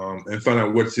and find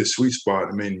out what's his sweet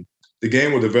spot. The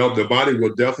game will develop. The body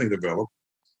will definitely develop.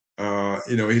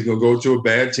 He's going to go to a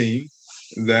bad team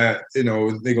that, they're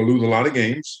going to lose a lot of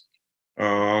games.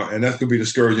 And that's going to be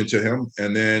discouraging to him.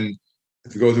 And then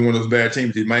if he goes to one of those bad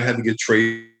teams, he might have to get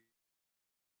traded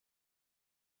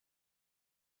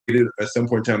at some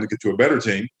point in time to get to a better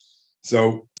team.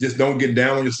 So just don't get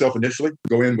down on yourself initially.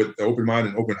 Go in with an open mind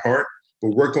and open heart,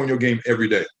 but work on your game every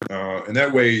day. And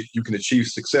that way you can achieve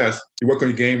success. You work on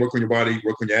your game, work on your body,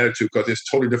 work on your attitude, because it's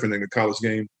totally different than the college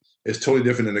game. It's totally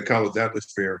different than the college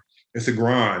atmosphere. It's a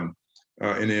grind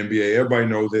in the NBA. Everybody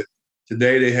knows that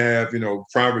today they have,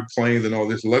 private planes and all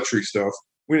this luxury stuff.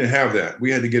 We didn't have that.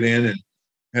 We had to get in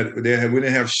and we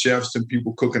didn't have chefs and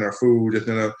people cooking our food.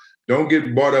 Don't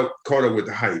get caught up with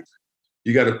the hype.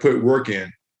 You got to put work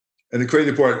in. And the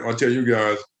crazy part, I'll tell you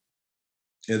guys,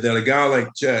 is that a guy like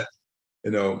Chet,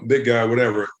 big guy,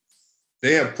 whatever,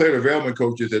 they have player development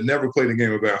coaches that never played a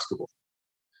game of basketball.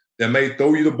 That may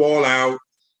throw you the ball out,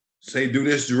 say, do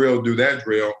this drill, do that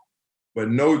drill, but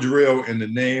no drill in the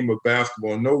name of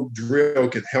basketball, no drill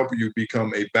can help you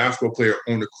become a basketball player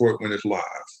on the court when it's live.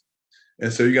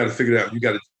 And so you got to figure it out. You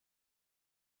got to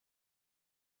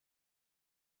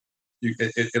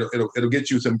it'll get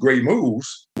you some great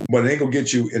moves, but it ain't gonna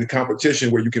get you in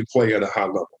competition where you can play at a high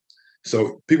level.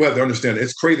 So people have to understand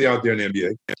it's crazy out there in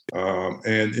the NBA,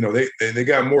 and they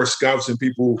got more scouts and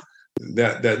people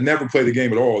that never play the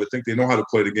game at all. They think they know how to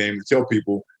play the game. They tell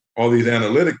people all these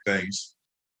analytic things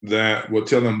that will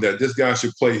tell them that this guy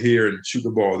should play here and shoot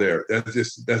the ball there.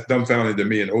 That's dumbfounding to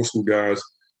me and old school guys,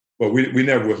 but we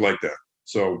never was like that.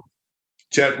 So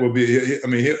Chet will be.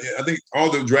 I think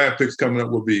all the draft picks coming up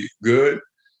will be good.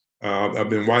 I've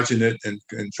been watching it and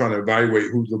trying to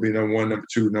evaluate who's going to be number 1, number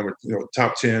 2,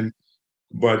 top 10.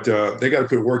 But they got to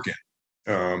put work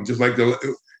in. Just like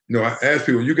I asked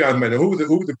people, you guys might know who was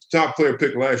the top player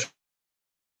picked last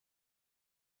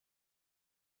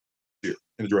year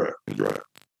in the draft.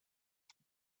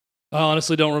 I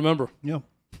honestly don't remember. Yeah.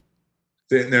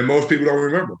 And most people don't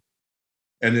remember.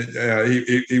 And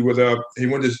he went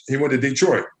to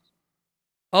Detroit.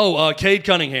 Oh, Cade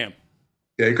Cunningham.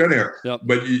 Cade Cunningham. Yep.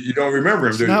 But you don't remember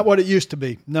him, do you? Not what it used to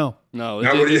be. No.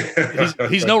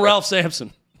 He's no Ralph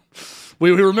Sampson.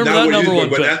 We remember that number one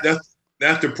pick. But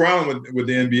that's the problem with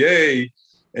the NBA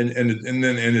and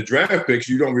then the draft picks.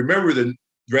 You don't remember the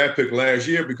draft pick last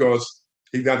year because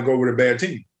he got to go with a bad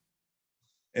team.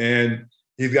 And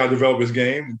he's got to develop his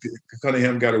game.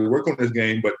 Cunningham got to work on his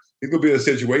game, but it could be a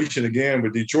situation again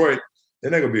with Detroit. They're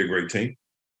not going to be a great team.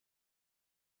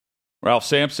 Ralph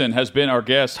Sampson has been our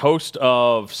guest, host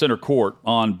of Center Court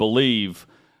on Believe.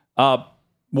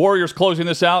 Warriors closing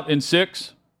this out in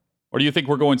 6, or do you think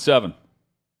we're going 7?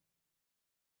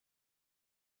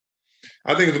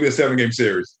 I think it'll be a 7-game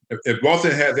series. If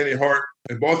Boston has any heart,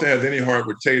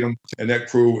 with Tatum and that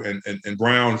crew and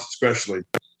Brown especially,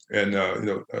 and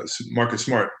Marcus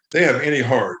Smart, they have any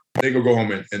heart, they go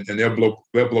home and they'll blow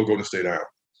Golden State out.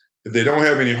 If they don't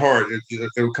have any heart,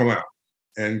 it'll come out,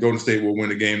 and Golden State will win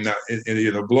the game. Not in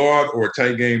either a blowout or a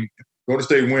tight game. Golden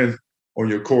State wins on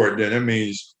your court, then that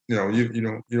means you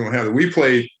don't have it.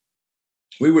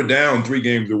 We were down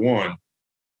 3-1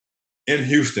 in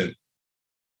Houston,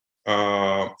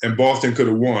 and Boston could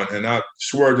have won. And I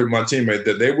swear to my teammate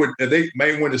that they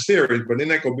may win the series, but they're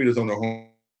not going to beat us on the home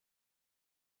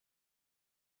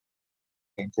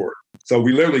court. So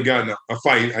we literally got in a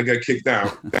fight. I got kicked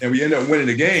out, and we ended up winning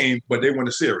the game, but they won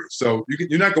the series. So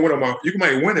you're not going to win you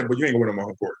might win it, but you ain't going to win on my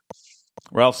home court.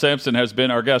 Ralph Sampson has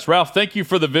been our guest. Ralph, thank you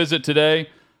for the visit today.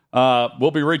 We'll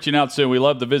be reaching out soon. We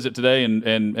love the visit today,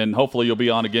 and hopefully you'll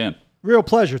be on again. Real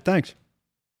pleasure. Thanks.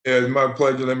 Yeah, it's my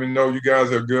pleasure. Let me know you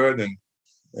guys are good,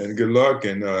 and good luck,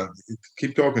 and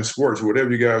keep talking sports.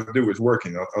 Whatever you guys do is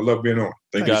working. I love being on.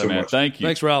 Thank you so much. Thank you.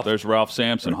 Thanks, Ralph. There's Ralph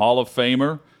Sampson, Hall of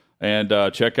Famer,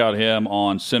 and check out him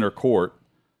on Center Court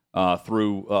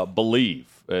through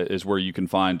Believe is where you can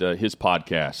find his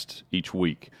podcast each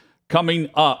week. Coming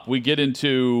up, we get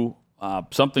into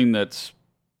something that's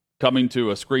coming to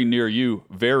a screen near you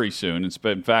very soon. In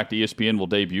fact, ESPN will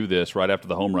debut this right after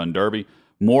the Home Run Derby.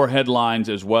 More headlines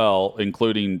as well,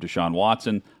 including Deshaun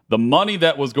Watson. The money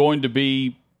that was going to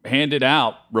be handed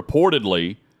out,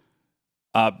 reportedly,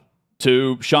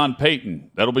 to Sean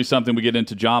Payton. That'll be something we get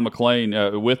into with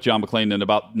John McClain in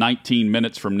about 19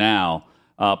 minutes from now.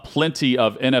 Plenty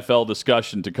of NFL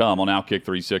discussion to come on Outkick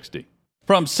 360.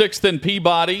 From 6th and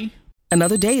Peabody.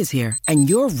 Another day is here, and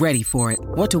you're ready for it.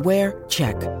 What to wear?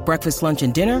 Check. Breakfast, lunch,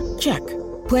 and dinner? Check.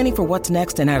 Planning for what's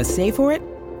next and how to save for it?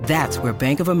 That's where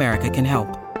Bank of America can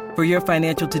help. For your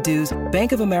financial to-dos,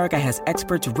 Bank of America has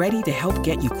experts ready to help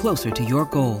get you closer to your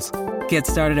goals. Get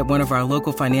started at one of our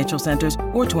local financial centers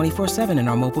or 24/7 in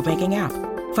our mobile banking app.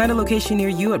 Find a location near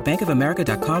you at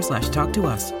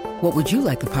bankofamerica.com/talktous. What would you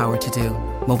like the power to do?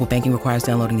 Mobile banking requires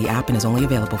downloading the app and is only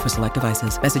available for select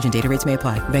devices. Message and data rates may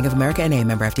apply. Bank of America N.A.,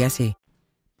 member FDIC.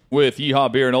 With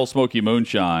Yeehaw Beer and Old Smoky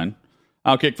Moonshine,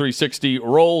 Outkick 360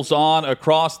 rolls on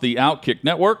across the Outkick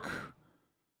network.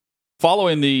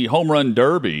 Following the Home Run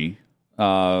Derby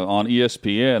on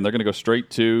ESPN, they're going to go straight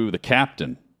to The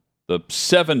Captain, the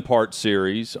 7-part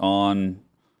series on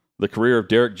the career of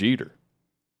Derek Jeter.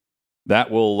 That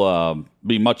will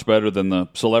be much better than the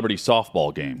celebrity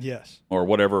softball game. Yes. Or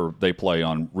whatever they play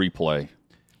on replay.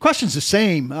 Question's the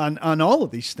same on all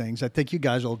of these things. I think you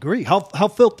guys will agree. How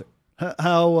filtered?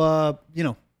 How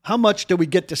much do we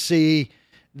get to see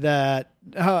that?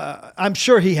 I'm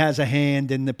sure he has a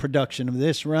hand in the production of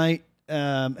this, right?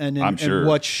 And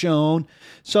what's shown.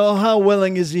 So how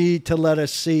willing is he to let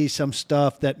us see some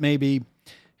stuff that maybe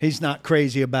he's not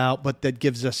crazy about, but that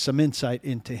gives us some insight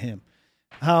into him?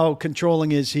 How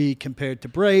controlling is he compared to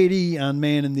Brady on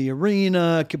Man in the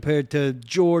Arena, compared to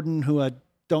Jordan, who I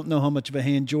don't know how much of a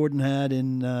hand Jordan had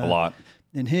in a lot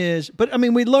in his. But I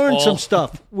mean, we learned some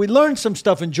stuff. We learned some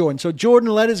stuff in Jordan. So Jordan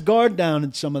let his guard down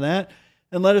in some of that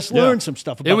and let us learn some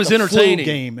stuff about the flu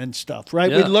game and stuff, right?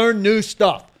 Yeah. We learned new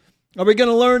stuff. Are we going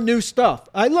to learn new stuff?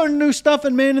 I learned new stuff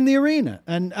in Man in the Arena,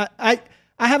 and I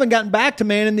haven't gotten back to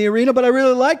Man in the Arena, but I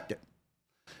really liked it.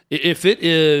 If it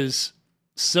is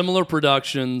similar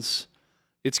productions,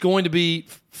 it's going to be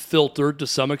filtered to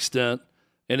some extent,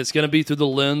 and it's going to be through the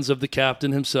lens of the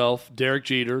captain himself, Derek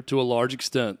Jeter, to a large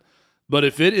extent. But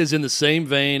if it is in the same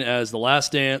vein as The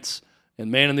Last Dance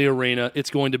and man in the arena. It's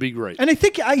going to be great. And I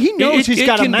think he knows he's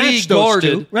got to match those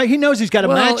two, right? He knows he's got to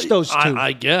match those two.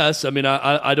 I guess. I mean,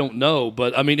 I don't know,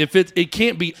 but I mean, if it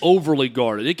can't be overly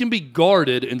guarded. It can be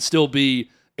guarded and still be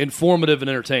informative and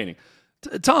entertaining.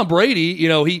 Tom Brady,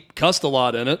 he cussed a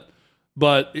lot in it,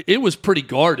 but it was pretty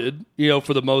guarded,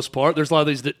 for the most part. There's a lot of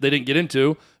these that they didn't get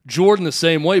into. Jordan the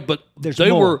same way, but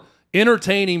they were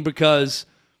entertaining because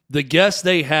the guests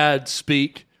they had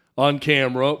speak on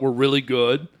camera were really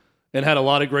good and had a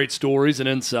lot of great stories and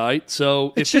insight.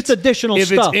 So it's just additional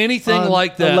stuff. If it's anything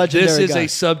like that, this is a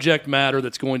subject matter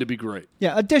that's going to be great.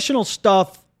 Yeah, additional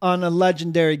stuff on a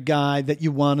legendary guy that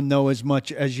you want to know as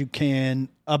much as you can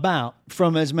about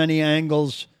from as many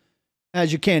angles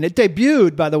as you can. It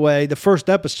debuted, by the way, the first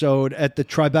episode at the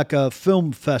Tribeca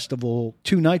Film Festival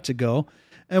 2 nights ago,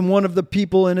 and one of the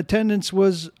people in attendance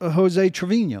was Jose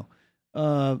Trevino,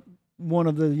 one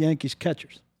of the Yankees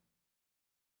catchers.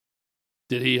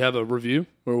 Did he have a review,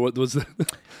 or what was that?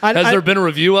 Has there been a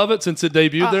review of it since it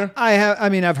debuted there?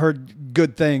 I've heard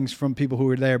good things from people who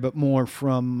were there, but more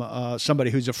from somebody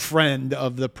who's a friend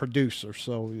of the producer.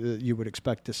 So you would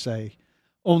expect to say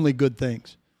only good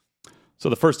things. So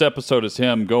the first episode is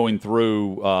him going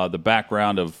through the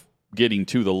background of getting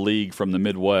to the league from the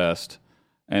Midwest,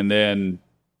 and then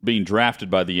being drafted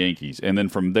by the Yankees, and then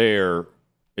from there,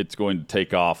 it's going to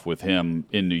take off with him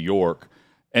in New York,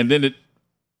 and then it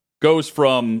goes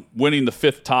from winning the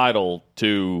 5th title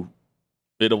to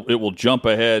it will jump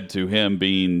ahead to him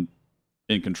being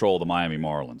in control of the Miami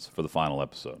Marlins for the final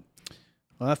episode.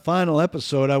 Well, that final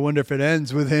episode, I wonder if it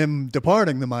ends with him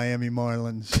departing the Miami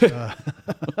Marlins.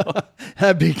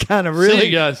 That'd be kind of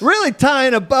really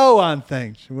tying a bow on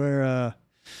things. Where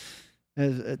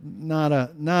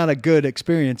not a good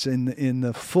experience in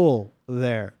the full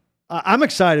there. I'm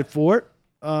excited for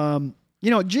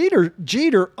it.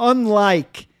 Jeter,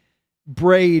 unlike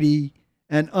Brady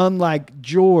and unlike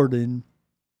Jordan,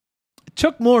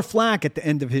 took more flack at the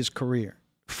end of his career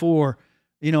for,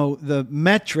 the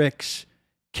metrics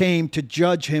came to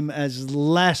judge him as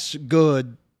less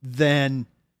good than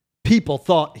people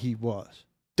thought he was.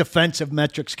 Defensive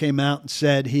metrics came out and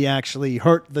said he actually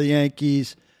hurt the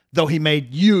Yankees, though he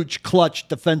made huge clutch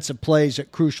defensive plays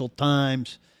at crucial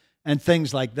times and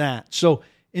things like that. So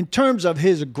in terms of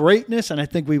his greatness, and I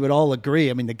think we would all agree,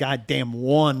 I mean, the guy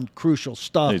won crucial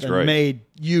stuff and made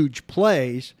huge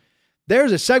plays.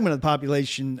 There's a segment of the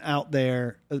population out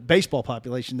there, the baseball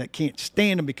population, that can't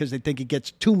stand him because they think he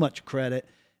gets too much credit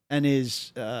and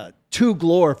is too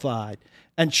glorified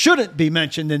and shouldn't be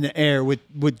mentioned in the air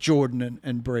with Jordan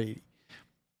and Brady.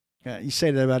 You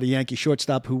say that about a Yankee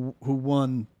shortstop who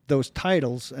won those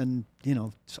titles, and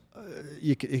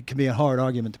it can be a hard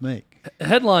argument to make. A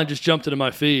headline just jumped into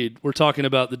my feed. We're talking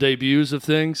about the debuts of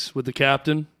things with the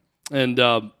captain, and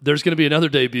there's going to be another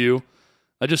debut.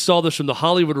 I just saw this from the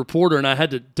Hollywood Reporter, and I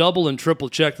had to double and triple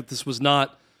check that this was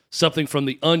not something from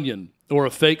The Onion or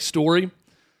a fake story.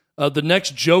 The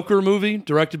next Joker movie,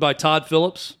 directed by Todd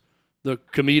Phillips, the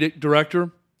comedic director,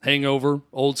 Hangover,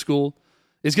 old school,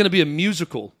 is going to be a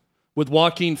musical with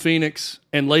Joaquin Phoenix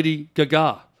and Lady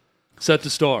Gaga set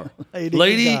to star.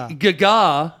 Lady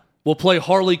Gaga will play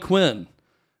Harley Quinn.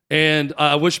 And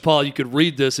I wish, Paul, you could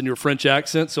read this in your French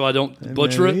accent so I don't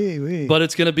butcher it. But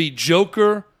it's going to be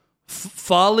Joker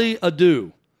Folie à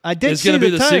Deux. I did It's going to be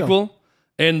the sequel.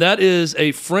 And that is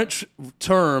a French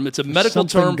term. It's a medical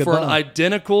term for an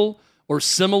identical or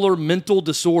similar mental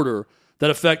disorder that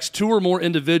affects 2 or more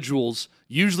individuals,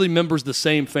 usually members of the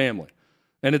same family.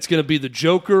 And it's going to be the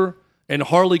Joker and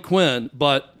Harley Quinn.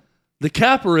 But the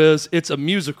capper is it's a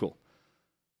musical.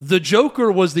 The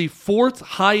Joker was the 4th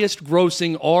highest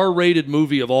grossing R-rated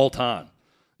movie of all time.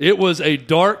 It was a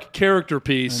dark character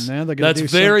piece that's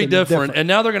very different. And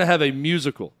now they're going to have a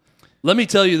musical. Let me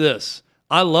tell you this.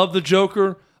 I love the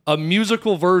Joker. A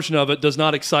musical version of it does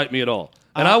not excite me at all.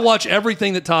 And I watch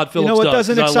everything that Todd Phillips does. You know what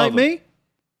doesn't excite me?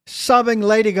 Subbing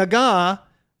Lady Gaga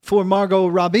for Margot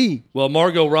Robbie. Well,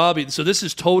 Margot Robbie, so this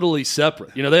is totally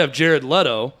separate. They have Jared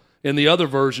Leto in the other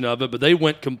version of it, but they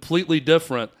went completely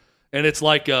different. And it's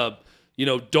like a,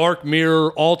 dark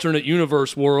mirror, alternate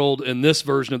universe world in this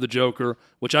version of the Joker,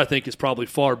 which I think is probably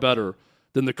far better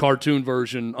than the cartoon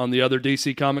version on the other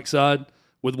DC comic side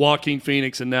with Joaquin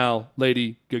Phoenix and now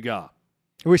Lady Gaga.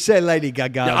 We say Lady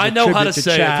Gaga. Yeah, I know how to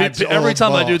say it. Every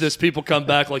time I do this, people come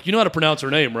back like, you know how to pronounce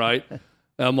her name, right?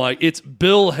 I'm like, it's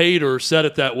Bill Hader said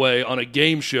it that way on a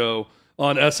game show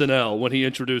on SNL when he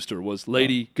introduced her, was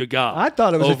Lady Gaga. I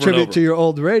thought it was a tribute to your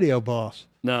old radio boss.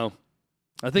 No.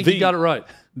 I think he got it right.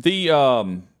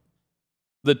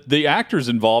 the actors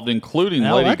involved, including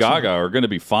Oh, Lady excellent. Gaga, are going to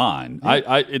be fine.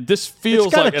 This feels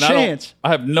It's got like a and chance. I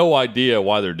have no idea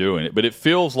why they're doing it, but it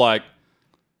feels like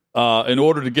in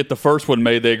order to get the first one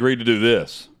made, they agreed to do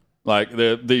this. Like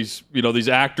these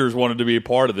actors wanted to be a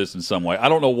part of this in some way. I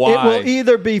don't know why. It will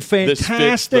either be fits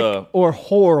fantastic or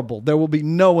horrible. There will be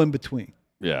no in between.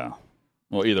 Yeah.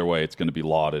 Well, either way, it's going to be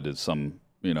lauded as some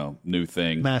new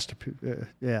thing. Masterpiece.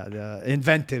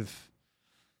 Inventive.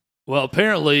 Well,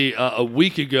 apparently a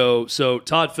week ago, so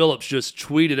Todd Phillips just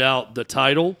tweeted out the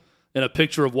title and a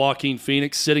picture of Joaquin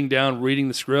Phoenix sitting down reading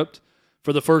the script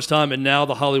for the first time, and now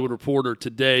the Hollywood Reporter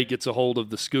today gets a hold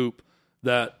of the scoop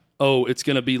that, it's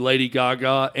going to be Lady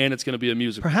Gaga and it's going to be a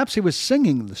musical. Perhaps he was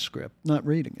singing the script, not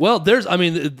reading it. Well,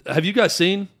 have you guys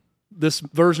seen this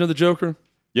version of the Joker?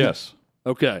 Yes.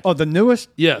 Okay. Oh, the newest?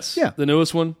 Yes. Yeah. The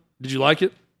newest one. Did you like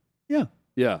it? Yeah.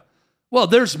 Yeah. Well,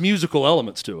 there's musical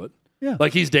elements to it. Yeah.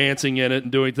 Like he's dancing in it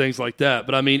and doing things like that.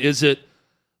 But I mean, is it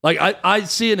like I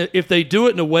see it if they do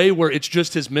it in a way where it's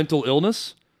just his mental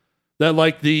illness, that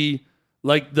like the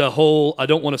whole, I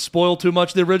don't want to spoil too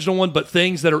much the original one, but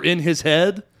things that are in his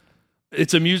head,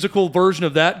 it's a musical version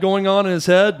of that going on in his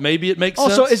head. Maybe it makes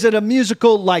sense. Also, is it a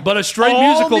musical like But a straight all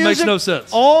musical makes music? no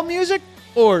sense. All music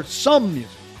or some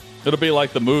music? It'll be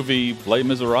like the movie Les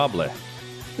Miserables.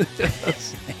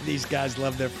 These guys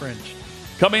love their French.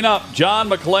 Coming up, John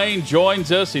McClain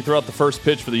joins us. He threw out the first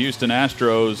pitch for the Houston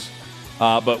Astros,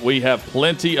 but we have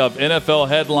plenty of NFL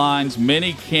headlines,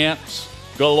 mini camps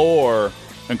galore,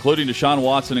 including Deshaun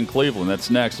Watson in Cleveland. That's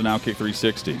next on Outkick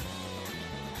 360.